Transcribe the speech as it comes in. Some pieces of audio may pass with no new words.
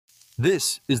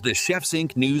This is the Chefs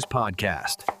Inc. News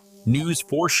Podcast. News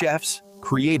for chefs,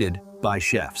 created by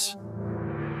chefs.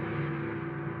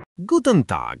 Guten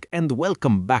Tag and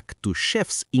welcome back to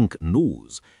Chefs Inc.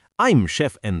 News. I'm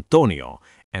Chef Antonio,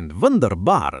 and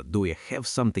wunderbar, do we have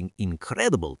something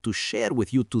incredible to share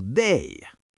with you today.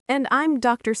 And I'm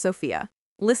Dr. Sophia.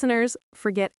 Listeners,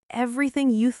 forget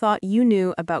everything you thought you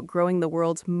knew about growing the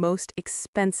world's most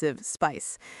expensive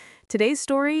spice. Today's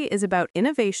story is about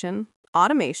innovation,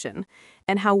 automation,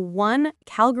 and how one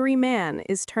Calgary man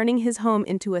is turning his home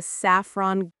into a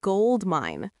saffron gold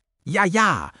mine.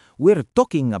 Yeah, we're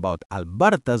talking about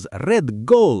Alberta's red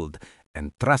gold.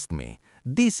 And trust me,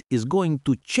 this is going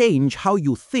to change how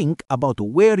you think about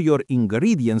where your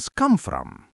ingredients come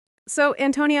from. So,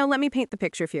 Antonio, let me paint the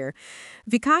picture here.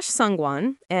 Vikash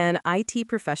Sangwan, an IT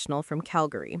professional from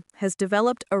Calgary, has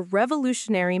developed a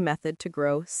revolutionary method to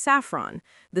grow saffron,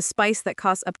 the spice that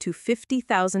costs up to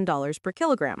 $50,000 per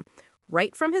kilogram,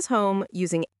 right from his home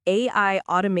using AI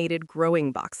automated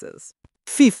growing boxes.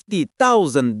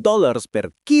 $50,000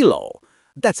 per kilo.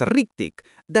 That's ridiculous.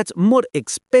 That's more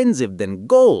expensive than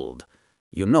gold.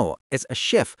 You know, as a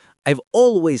chef, I've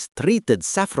always treated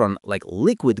saffron like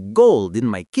liquid gold in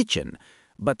my kitchen,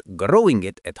 but growing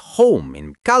it at home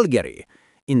in Calgary,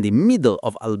 in the middle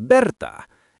of Alberta,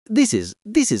 this is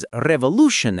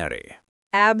revolutionary.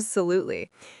 Absolutely.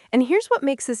 And here's what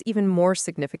makes this even more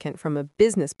significant from a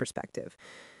business perspective.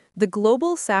 The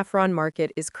global saffron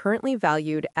market is currently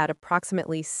valued at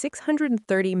approximately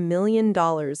 $630 million in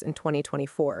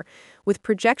 2024, with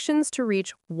projections to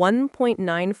reach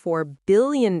 $1.94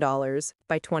 billion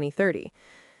by 2030.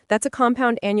 That's a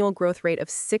compound annual growth rate of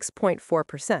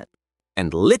 6.4%.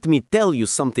 And let me tell you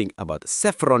something about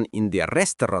saffron in the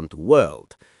restaurant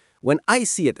world. When I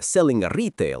see it selling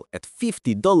retail at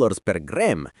 $50 per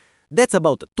gram, that's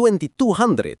about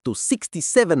 $2,200 to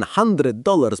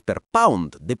 $6,700 per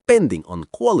pound, depending on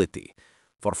quality.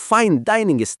 For fine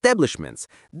dining establishments,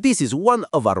 this is one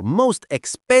of our most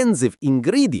expensive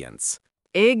ingredients.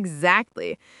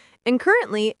 Exactly. And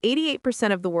currently,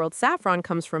 88% of the world's saffron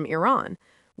comes from Iran,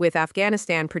 with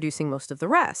Afghanistan producing most of the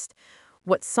rest.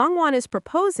 What Sangwan is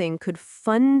proposing could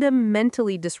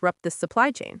fundamentally disrupt this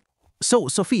supply chain. So,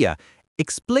 Sophia,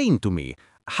 explain to me,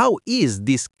 how is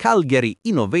this Calgary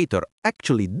innovator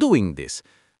actually doing this?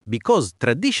 Because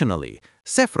traditionally,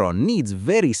 saffron needs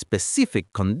very specific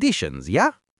conditions,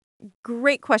 yeah?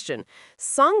 Great question.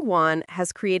 Sangwan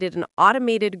has created an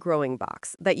automated growing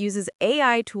box that uses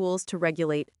AI tools to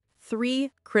regulate 3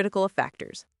 critical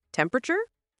factors: temperature,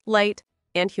 light,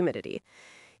 and humidity.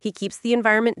 He keeps the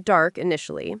environment dark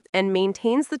initially and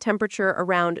maintains the temperature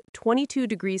around 22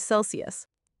 degrees Celsius.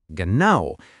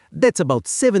 Genau, that's about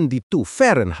 72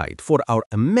 Fahrenheit for our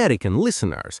American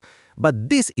listeners. But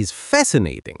this is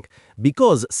fascinating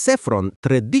because saffron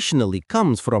traditionally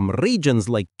comes from regions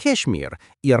like Kashmir,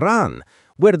 Iran,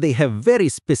 where they have very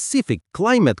specific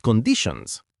climate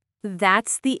conditions.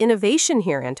 That's the innovation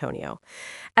here, Antonio.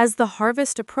 As the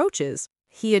harvest approaches,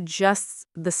 he adjusts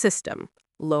the system,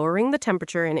 lowering the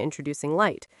temperature and introducing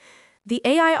light. The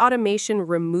AI automation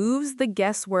removes the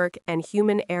guesswork and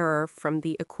human error from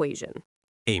the equation.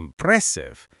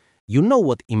 Impressive. You know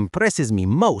what impresses me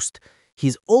most?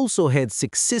 He's also had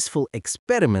successful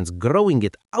experiments growing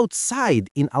it outside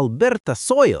in Alberta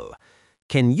soil.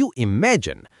 Can you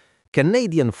imagine?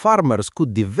 Canadian farmers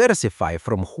could diversify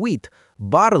from wheat,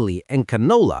 barley, and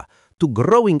canola to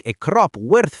growing a crop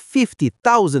worth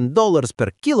 $50,000 per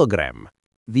kilogram.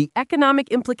 The economic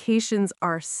implications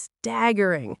are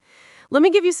staggering. Let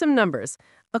me give you some numbers.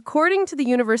 According to the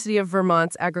University of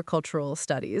Vermont's agricultural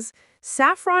studies,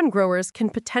 saffron growers can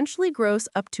potentially gross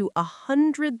up to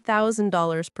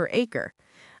 $100,000 per acre,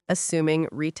 assuming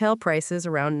retail prices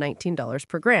around $19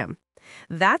 per gram.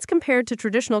 That's compared to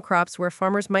traditional crops where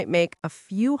farmers might make a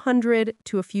few hundred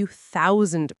to a few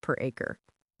thousand per acre.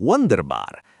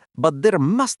 Wunderbar. But there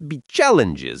must be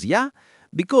challenges, yeah?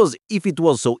 Because if it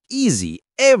was so easy,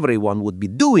 everyone would be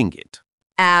doing it.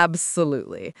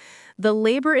 Absolutely. The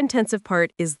labor-intensive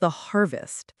part is the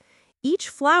harvest. Each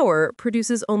flower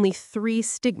produces only 3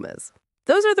 stigmas.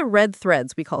 Those are the red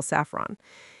threads we call saffron.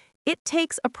 It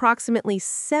takes approximately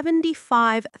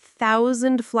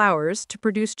 75,000 flowers to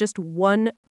produce just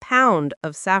 1 pound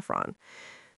of saffron.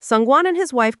 Sangwan and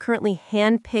his wife currently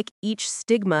hand-pick each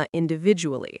stigma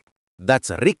individually.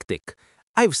 That's ridiculous.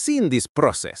 I've seen this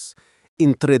process.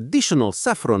 In traditional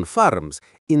saffron farms,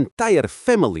 entire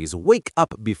families wake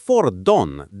up before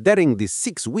dawn during the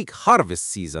 6-week harvest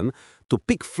season to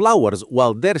pick flowers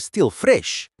while they're still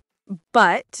fresh.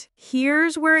 But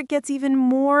here's where it gets even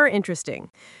more interesting.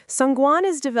 Sangwan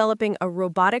is developing a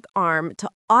robotic arm to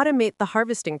automate the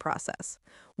harvesting process.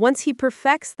 Once he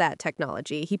perfects that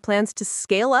technology, he plans to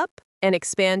scale up and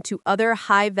expand to other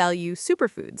high-value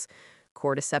superfoods,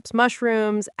 cordyceps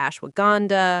mushrooms,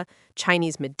 ashwagandha,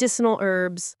 Chinese medicinal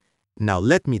herbs. Now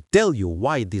let me tell you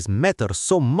why this matters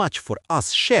so much for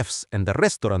us chefs and the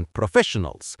restaurant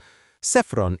professionals.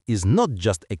 Saffron is not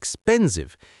just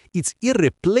expensive, it's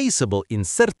irreplaceable in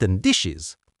certain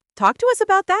dishes. Talk to us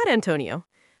about that, Antonio.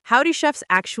 How do chefs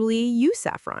actually use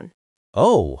saffron?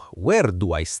 Oh, where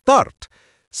do I start?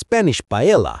 Spanish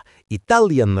paella,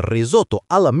 Italian risotto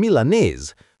alla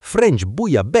Milanese, French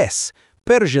bouillabaisse,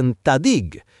 Persian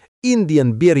tadig,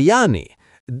 Indian biryani.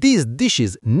 These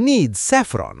dishes need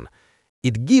saffron.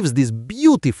 It gives this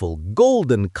beautiful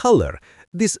golden color,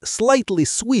 this slightly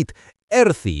sweet,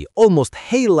 earthy, almost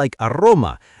hay-like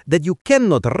aroma that you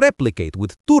cannot replicate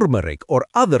with turmeric or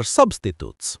other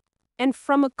substitutes. And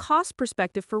from a cost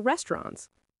perspective for restaurants,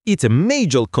 It's a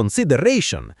major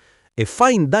consideration. A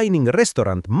fine dining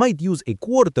restaurant might use a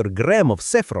quarter gram of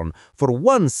saffron for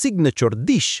one signature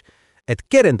dish. At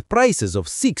current prices of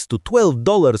 $6 to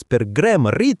 $12 per gram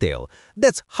retail,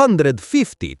 that's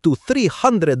 $150 to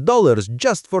 $300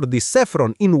 just for the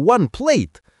saffron in one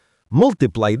plate.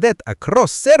 Multiply that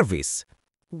across service.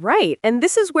 right, and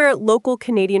this is where local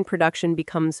Canadian production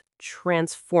becomes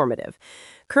transformative.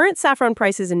 Current saffron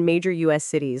prices in major U.S.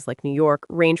 cities like New York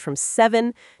range from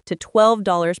 $7 to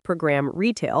 $12 per gram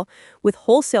retail, with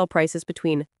wholesale prices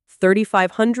between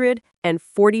 $3,500 and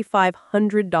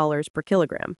 $4,500 per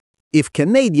kilogram. If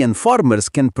Canadian farmers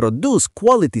can produce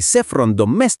quality saffron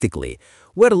domestically,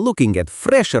 we're looking at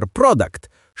fresher product,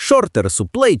 shorter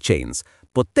supply chains,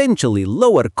 potentially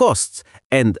lower costs,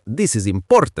 and, this is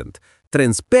important,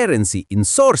 transparency in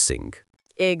sourcing.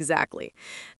 Exactly.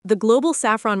 The global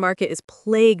saffron market is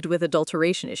plagued with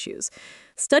adulteration issues.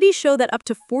 Studies show that up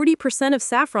to 40% of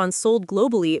saffron sold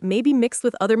globally may be mixed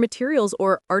with other materials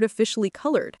or artificially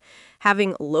colored.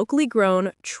 Having locally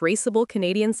grown, traceable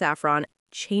Canadian saffron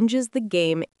changes the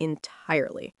game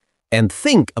entirely. And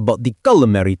think about the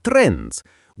culinary trends.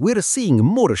 We're seeing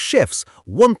more chefs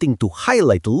wanting to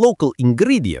highlight local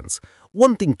ingredients,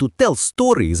 wanting to tell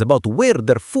stories about where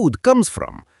their food comes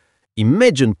from.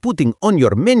 Imagine putting on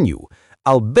your menu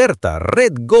Alberta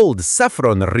red gold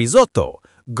saffron risotto,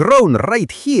 grown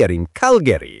right here in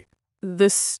Calgary. The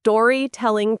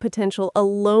storytelling potential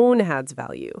alone has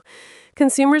value.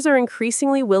 Consumers are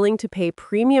increasingly willing to pay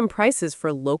premium prices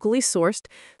for locally sourced,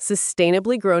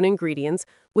 sustainably grown ingredients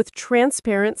with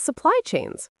transparent supply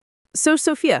chains. So,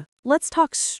 Sophia, let's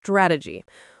talk strategy.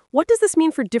 What does this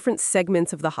mean for different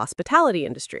segments of the hospitality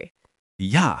industry?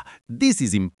 Yeah, this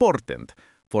is important.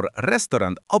 For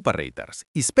restaurant operators,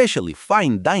 especially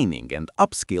fine dining and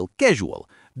upscale casual,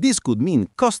 this could mean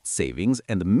cost savings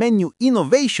and menu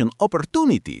innovation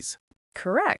opportunities.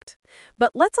 Correct.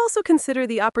 But let's also consider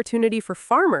the opportunity for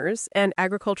farmers and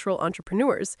agricultural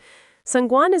entrepreneurs.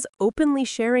 Sangwan is openly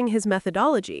sharing his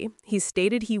methodology. He's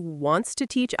stated he wants to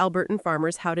teach Albertan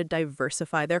farmers how to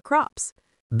diversify their crops.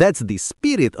 That's the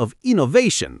spirit of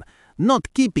innovation,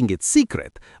 not keeping it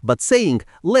secret, but saying,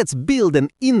 let's build an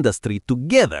industry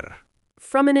together.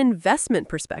 From an investment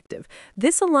perspective,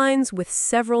 this aligns with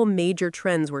several major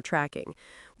trends we're tracking.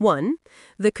 One,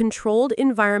 the controlled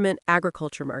environment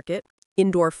agriculture market,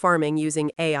 indoor farming using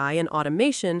AI and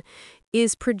automation,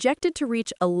 is projected to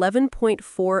reach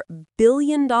 $11.4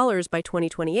 billion by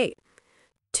 2028.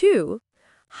 Two,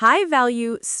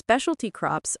 high-value specialty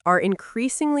crops are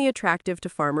increasingly attractive to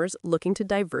farmers looking to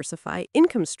diversify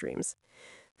income streams.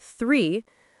 Three,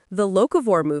 the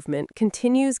locavore movement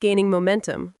continues gaining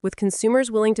momentum, with consumers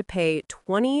willing to pay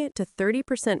 20 to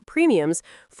 30% premiums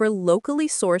for locally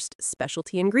sourced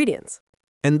specialty ingredients.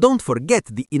 And don't forget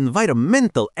the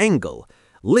environmental angle.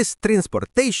 Less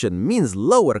transportation means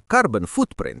lower carbon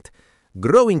footprint.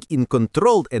 Growing in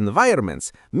controlled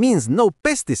environments means no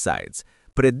pesticides.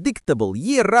 Predictable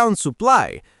year-round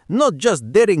supply, not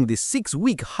just during the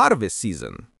 6-week harvest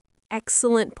season.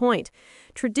 Excellent point.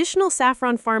 Traditional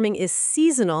saffron farming is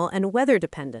seasonal and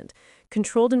weather-dependent.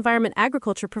 Controlled environment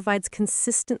agriculture provides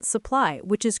consistent supply,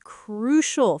 which is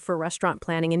crucial for restaurant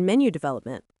planning and menu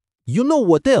development. You know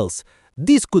what else?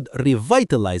 This could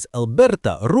revitalize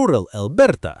rural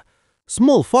Alberta.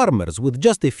 Small farmers with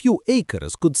just a few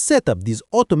acres could set up these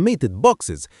automated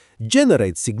boxes,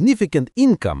 generate significant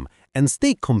income, and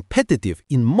stay competitive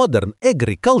in modern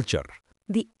agriculture.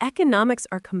 The economics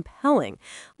are compelling.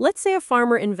 Let's say a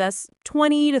farmer invests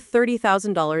 $20,000 to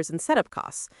 $30,000 in setup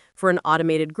costs for an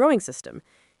automated growing system.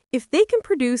 If they can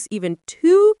produce even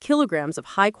 2 kilograms of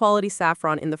high-quality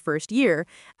saffron in the first year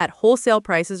at wholesale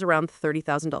prices around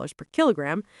 $30,000 per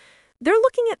kilogram, they're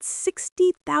looking at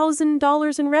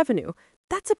 $60,000 in revenue.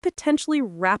 That's a potentially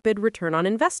rapid return on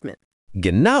investment.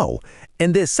 Genau.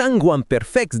 And the Sangwan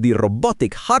perfects the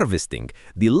robotic harvesting.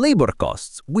 The labor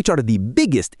costs, which are the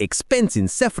biggest expense in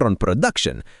saffron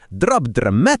production, drop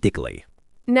dramatically.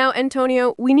 Now,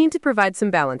 Antonio, we need to provide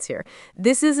some balance here.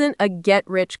 This isn't a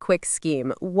get-rich-quick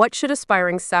scheme. What should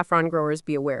aspiring saffron growers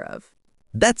be aware of?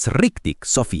 That's richtig,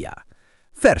 Sophia.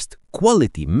 First,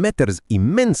 quality matters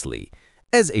immensely.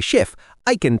 As a chef,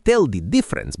 I can tell the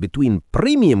difference between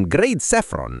premium-grade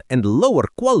saffron and lower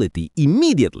quality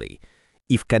immediately.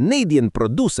 If Canadian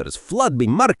producers flood the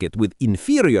market with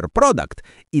inferior product,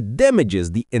 it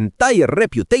damages the entire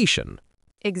reputation.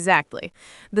 Exactly.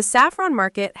 The saffron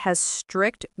market has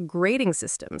strict grading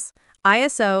systems.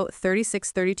 ISO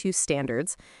 3632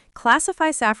 standards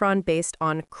classify saffron based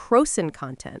on crocin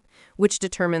content, which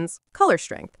determines color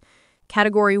strength.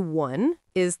 Category 1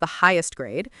 is the highest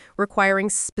grade, requiring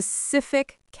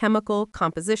specific chemical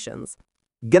compositions.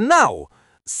 Genau.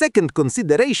 Second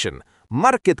consideration,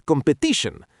 market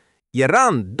competition.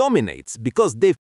 Iran dominates because they've